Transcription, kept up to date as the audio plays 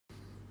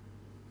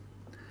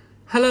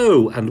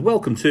Hello and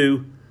welcome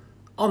to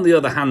On the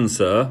Other Hand,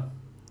 Sir,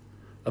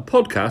 a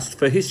podcast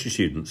for history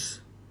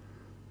students.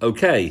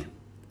 Okay,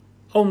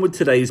 on with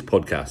today's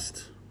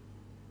podcast.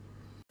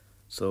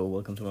 So,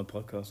 welcome to my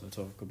podcast. I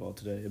talk about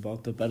today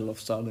about the Battle of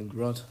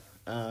Stalingrad,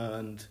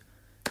 and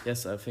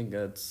yes, I think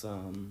it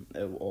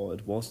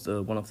was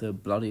one of the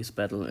bloodiest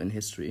battle in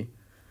history,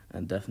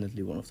 and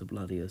definitely one of the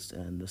bloodiest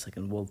in the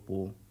Second World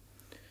War.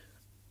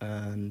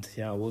 And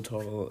yeah, I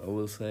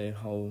will say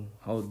how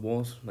it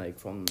was, like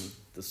from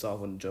the start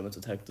when the Germans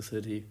attacked the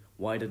city,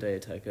 why did they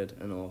attack it,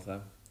 and all of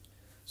that.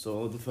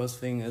 So the first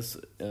thing is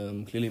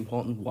clearly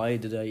important. Why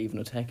did I even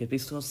attack it?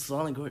 Because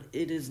Stalingrad,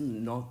 it is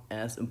not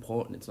as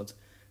important. It's not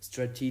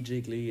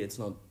strategically. It's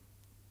not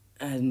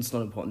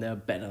important. There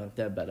are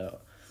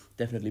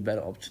definitely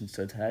better options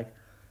to attack.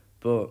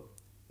 But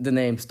the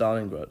name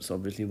Stalingrad is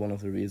obviously one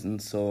of the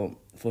reasons. So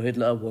for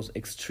Hitler, it was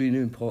extremely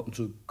important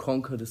to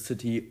conquer the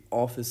city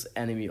of his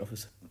enemy, of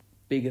his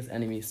biggest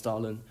enemy,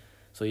 Stalin.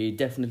 So he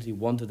definitely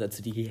wanted that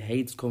city. He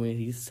hates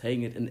communism. He's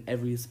saying it in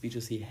every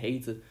speeches. He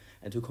hates it.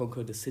 And to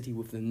conquer the city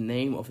with the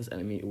name of his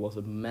enemy, it was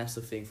a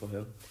massive thing for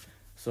him.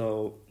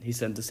 So he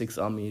sent the Sixth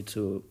Army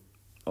to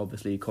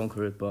obviously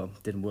conquer it,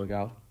 but didn't work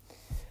out.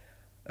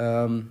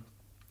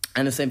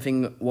 And the same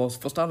thing was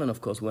for Stalin,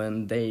 of course,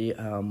 when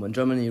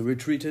Germany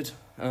retreated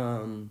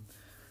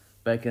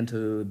back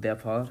into their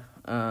part,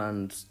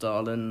 and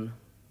Stalin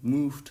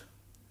moved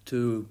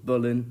to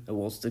Berlin. It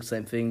was the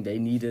same thing.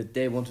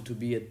 They wanted to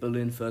be at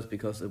Berlin first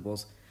because it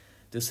was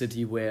the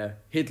city where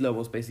Hitler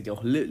was basically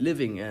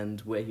living, and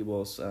where he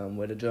was,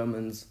 where the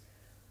Germans,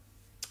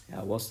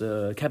 was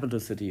the capital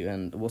city,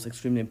 and it was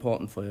extremely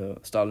important for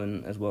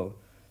Stalin as well.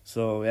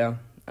 So yeah,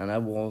 and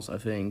that was, I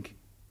think,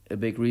 a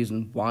big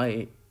reason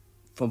why,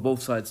 from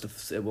both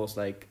sides, it was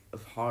like a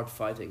hard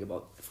fighting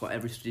for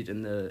every street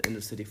in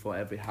the city, for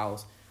every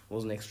house. It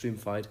was an extreme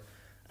fight,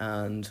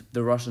 and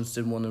the Russians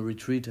didn't want to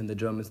retreat, and the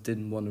Germans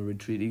didn't want to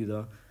retreat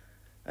either.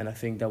 And I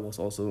think that was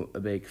also a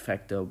big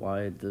factor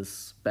why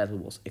this battle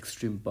was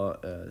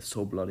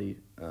so bloody.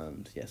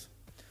 And yes,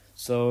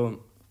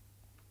 so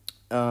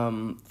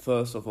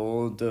first of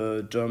all,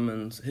 the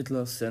Germans,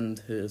 Hitler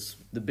sent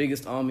the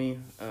biggest army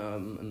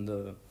in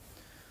the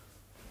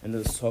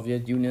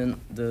Soviet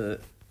Union, the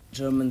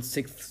German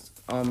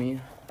Sixth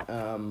Army,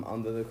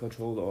 under the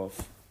control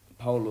of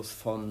Heinrich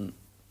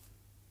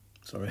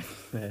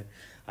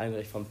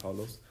von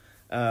Paulus,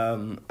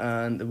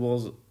 and it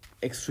was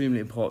extremely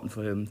important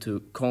for him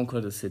to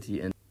conquer the city,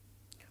 and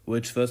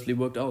which firstly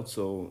worked out.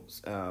 So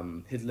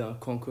Hitler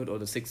conquered, or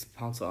the Sixth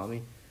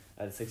Army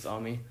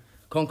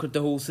conquered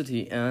the whole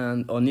city,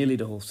 or nearly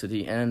the whole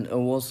city, and it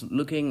was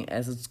looking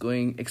as it's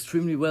going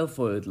extremely well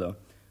for Hitler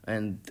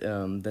and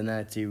the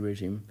Nazi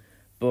regime.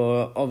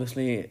 But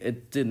obviously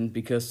it didn't,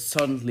 because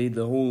suddenly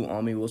the whole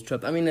army was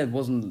trapped. I mean, it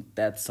wasn't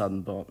that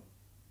sudden, but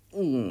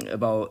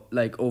about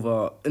like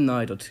over a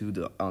night or two,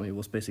 the army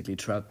was basically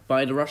trapped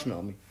by the Russian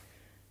army.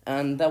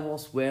 And that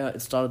was where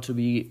it started to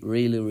be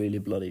really, really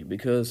bloody,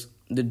 because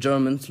the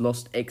Germans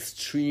lost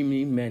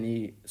extremely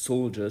many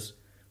soldiers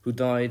who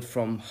died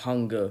from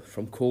hunger,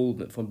 from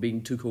cold, from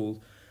being too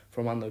cold,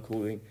 from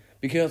undercooling,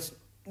 because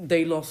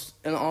they lost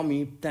an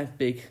army that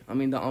big. I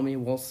mean, the army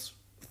was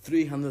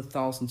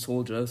 300,000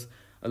 soldiers,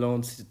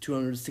 alone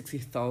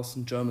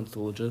 260,000 German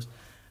soldiers,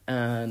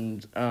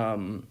 and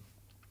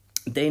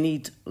they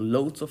need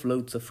loads of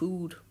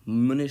food,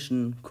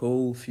 munition,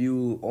 coal,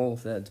 fuel, all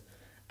of that,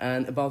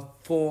 and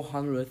about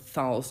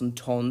 400,000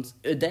 tons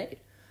a day.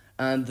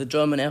 And the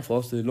German Air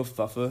Force, the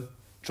Luftwaffe,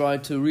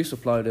 tried to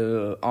resupply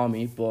the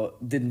army,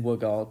 but didn't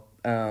work out,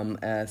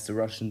 as the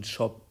Russians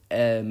shot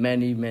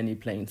many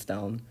planes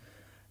down.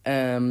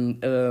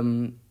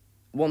 One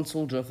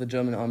soldier of the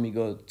German army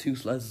got 2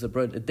 slices of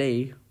bread a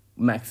day,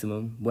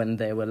 maximum, when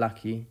they were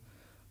lucky.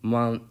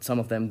 Some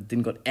of them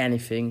didn't got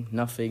anything,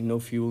 nothing, no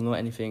fuel, no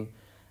anything,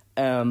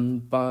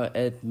 but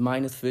at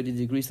minus 30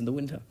 degrees in the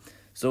winter.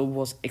 So it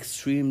was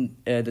extreme.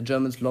 The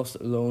Germans lost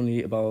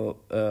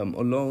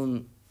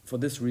alone for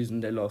this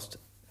reason, they lost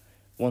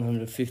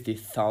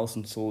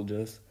 150,000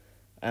 soldiers,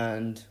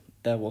 and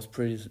that was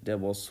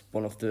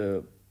one of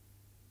the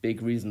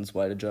big reasons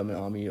why the German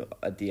army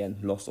at the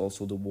end lost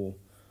also the war,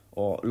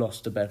 or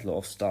lost the Battle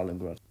of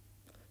Stalingrad.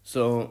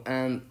 So,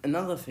 and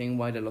another thing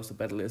why they lost the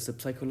battle is the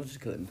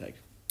psychological impact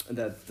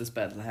that this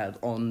battle had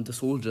on the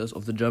soldiers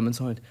of the German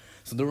side.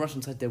 So the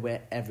Russian side, they were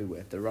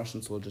everywhere. The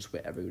Russian soldiers were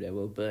everywhere. They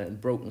were in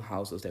broken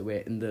houses. They were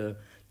in the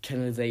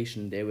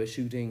canalization. They were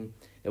shooting.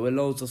 There were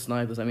loads of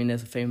snipers. I mean,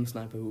 there's a famous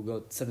sniper who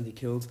got 70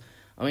 kills.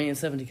 I mean,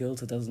 70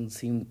 kills, it doesn't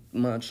seem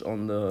much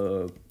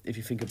if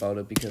you think about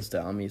it, because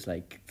the army is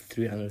like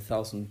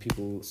 300,000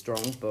 people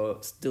strong,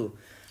 but still,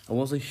 it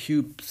was a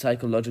huge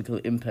psychological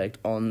impact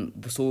on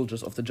the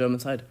soldiers of the German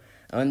side.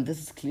 And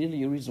this is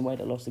clearly a reason why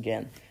they lost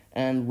again.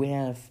 And we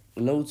have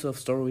loads of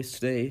stories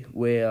today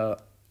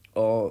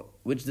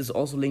which is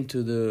also linked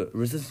to the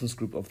resistance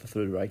group of the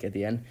Third Reich at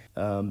the end,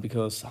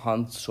 because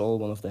Hans Scholl,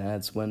 one of the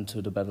heads, went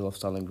to the Battle of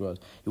Stalingrad.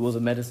 He was a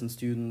medicine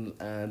student,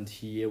 and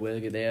he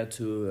was there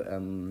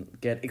to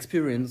get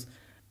experience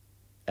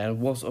And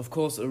was, of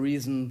course, a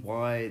reason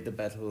why the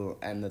battle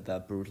ended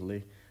that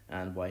brutally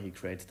and why he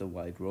created the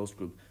White Rose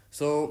Group.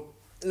 So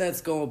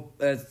let's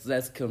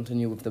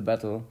continue with the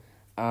battle.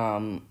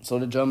 So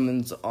the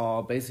Germans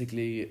are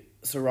basically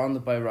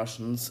surrounded by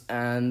Russians,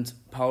 and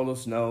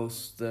Paulus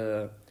knows,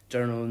 the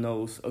general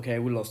knows, okay,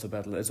 we lost the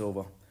battle, it's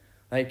over.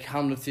 Like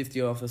 150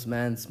 of his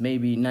men,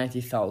 maybe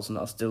 90,000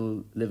 are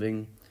still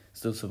living,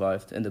 still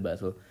survived in the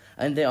battle.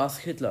 And they ask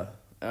Hitler.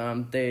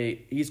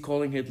 He's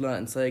calling Hitler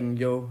and saying,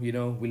 yo, we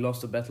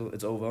lost the battle,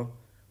 it's over.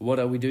 What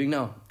are we doing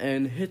now?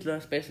 And Hitler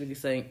is basically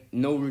saying,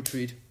 no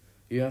retreat.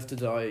 You have to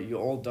die, you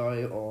all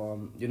die, or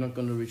you're not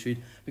going to retreat.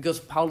 Because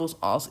Paulus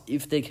asked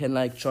if they can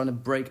try to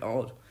break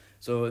out.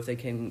 So if they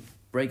can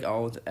break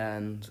out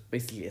and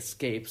basically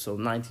escape. So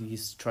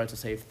he's trying to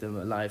save the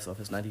lives of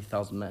his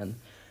 90,000 men.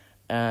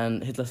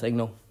 And Hitler saying,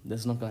 no, this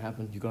is not going to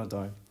happen, you're going to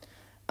die.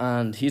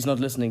 And he's not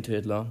listening to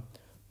Hitler.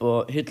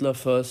 But Hitler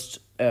first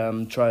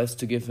tries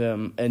to give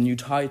him a new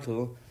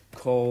title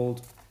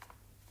called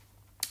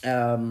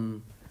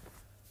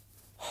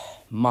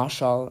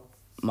Marshal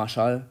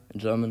in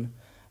German.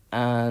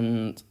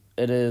 And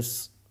it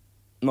is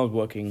not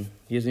working.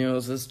 He's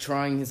just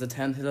trying his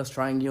attempt. Hitler's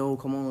trying,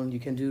 come on, you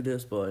can do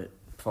this. But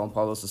Von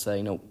Paulus is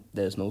saying, no,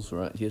 there's no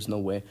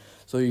way.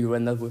 So he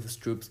went up with his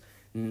troops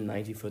in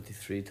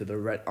 1943 to the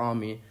Red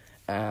Army.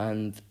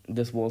 And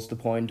this was the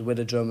point where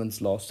the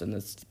Germans lost, and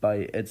it's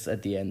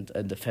at the end,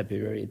 at the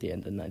February, at the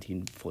end in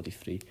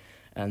 1943.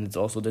 And it's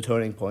also the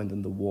turning point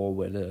in the war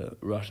where the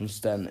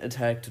Russians then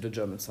attacked to the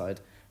German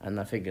side. And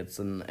I think it's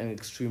an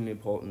extremely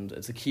important,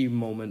 it's a key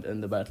moment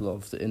in the battle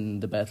of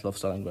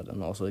Stalingrad,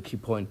 and also a key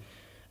point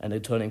and a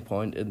turning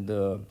point in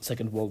the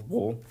Second World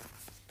War.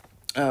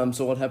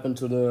 So what happened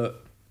to the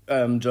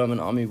German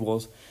army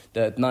was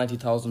that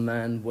 90,000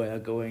 men were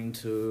going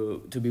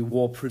to be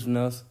war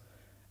prisoners,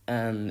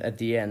 and at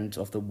the end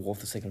of the war, of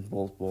the Second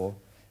World War,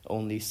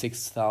 only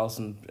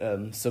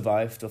 6,000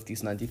 survived of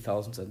these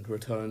 90,000 and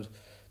returned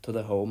to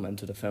their home and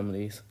to their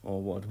families,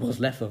 or what was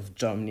left of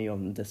Germany, or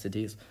the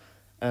cities.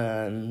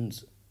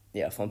 And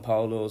yeah, Von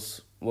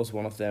Paulus was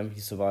one of them. He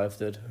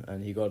survived it,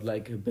 and he got a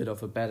bit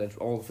of a better.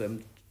 All of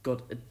them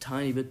got a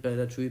tiny bit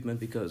better treatment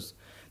because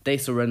they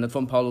surrendered.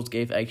 Von Paulus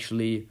gave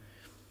actually.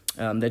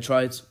 They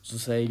tried to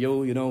say,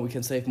 we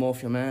can save more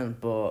of your men,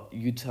 but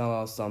you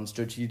tell us some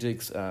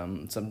strategic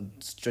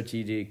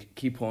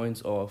key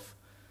points of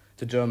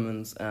the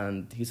Germans,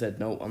 and he said,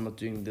 no, I'm not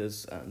doing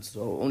this. And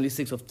so only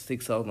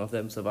 6,000 of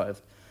them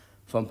survived.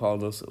 Von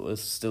Paulus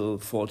was still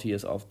 40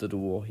 years after the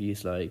war.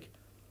 He's a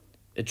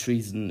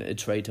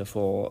traitor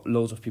for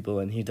loads of people,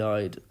 and he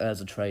died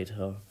as a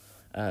traitor.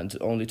 And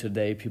only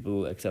today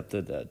people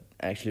accepted that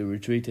actually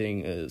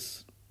retreating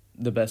is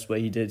the best way.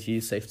 He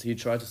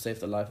tried to save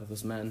the life of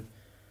his men.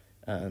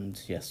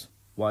 And yes,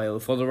 while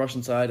for the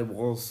Russian side it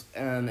was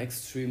an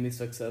extremely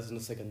success in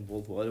the Second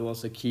World War. It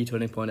was a key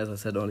turning point, as I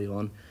said earlier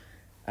on.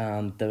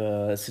 And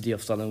the city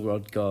of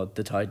Stalingrad got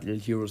the title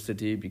Hero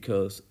City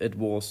because it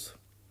was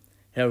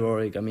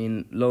heroic. I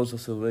mean, loads of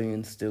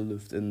civilians still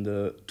lived in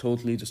the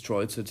totally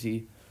destroyed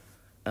city,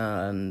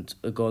 and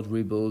it got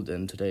rebuilt,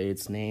 and today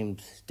it's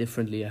named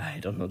differently. I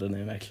don't know the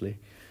name actually,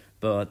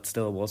 but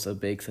still was a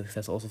big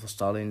success also for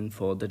Stalin,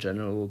 for the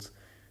generals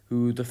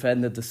who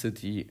defended the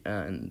city,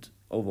 and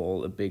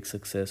overall a big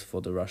success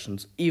for the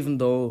Russians, even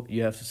though,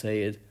 you have to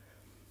say it,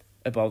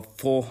 about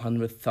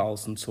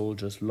 400,000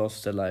 soldiers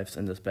lost their lives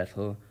in this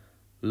battle,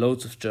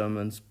 loads of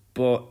Germans,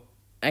 but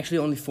actually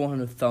only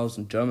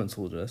 400,000 German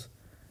soldiers,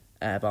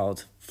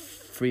 about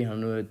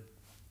 300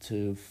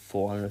 to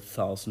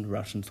 400,000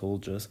 Russian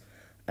soldiers,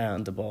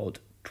 and about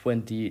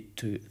 20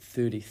 to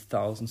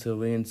 30,000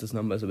 civilians. This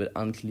number is a bit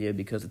unclear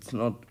because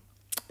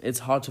it's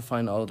hard to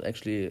find out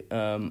actually,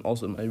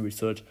 also in my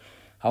research,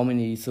 how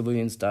many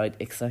civilians died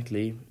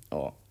exactly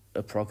or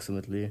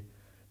approximately,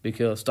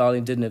 because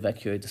Stalin didn't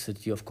evacuate the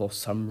city. Of course,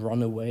 some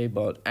run away,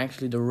 but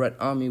actually the Red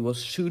Army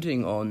was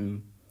shooting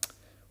on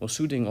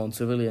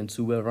civilians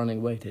who were running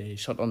away. They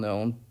shot on their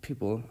own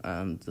people,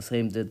 and the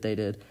same they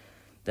did.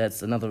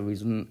 That's another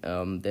reason.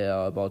 There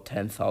are about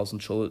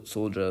 10,000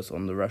 soldiers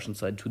on the Russian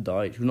side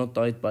who not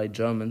died by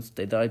Germans.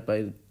 They died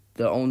by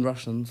their own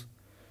Russians,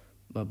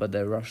 by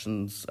their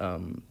Russian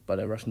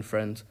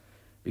friends.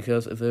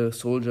 Because if a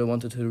soldier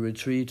wanted to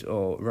retreat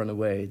or run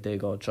away, they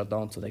got shot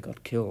down, so they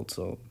got killed.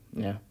 So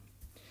yeah,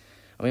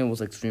 I mean, it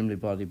was extremely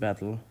bloody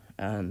battle,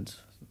 and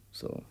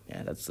so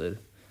yeah, that's it.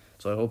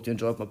 So I hope you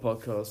enjoyed my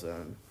podcast,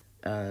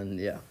 and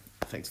yeah,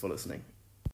 thanks for listening.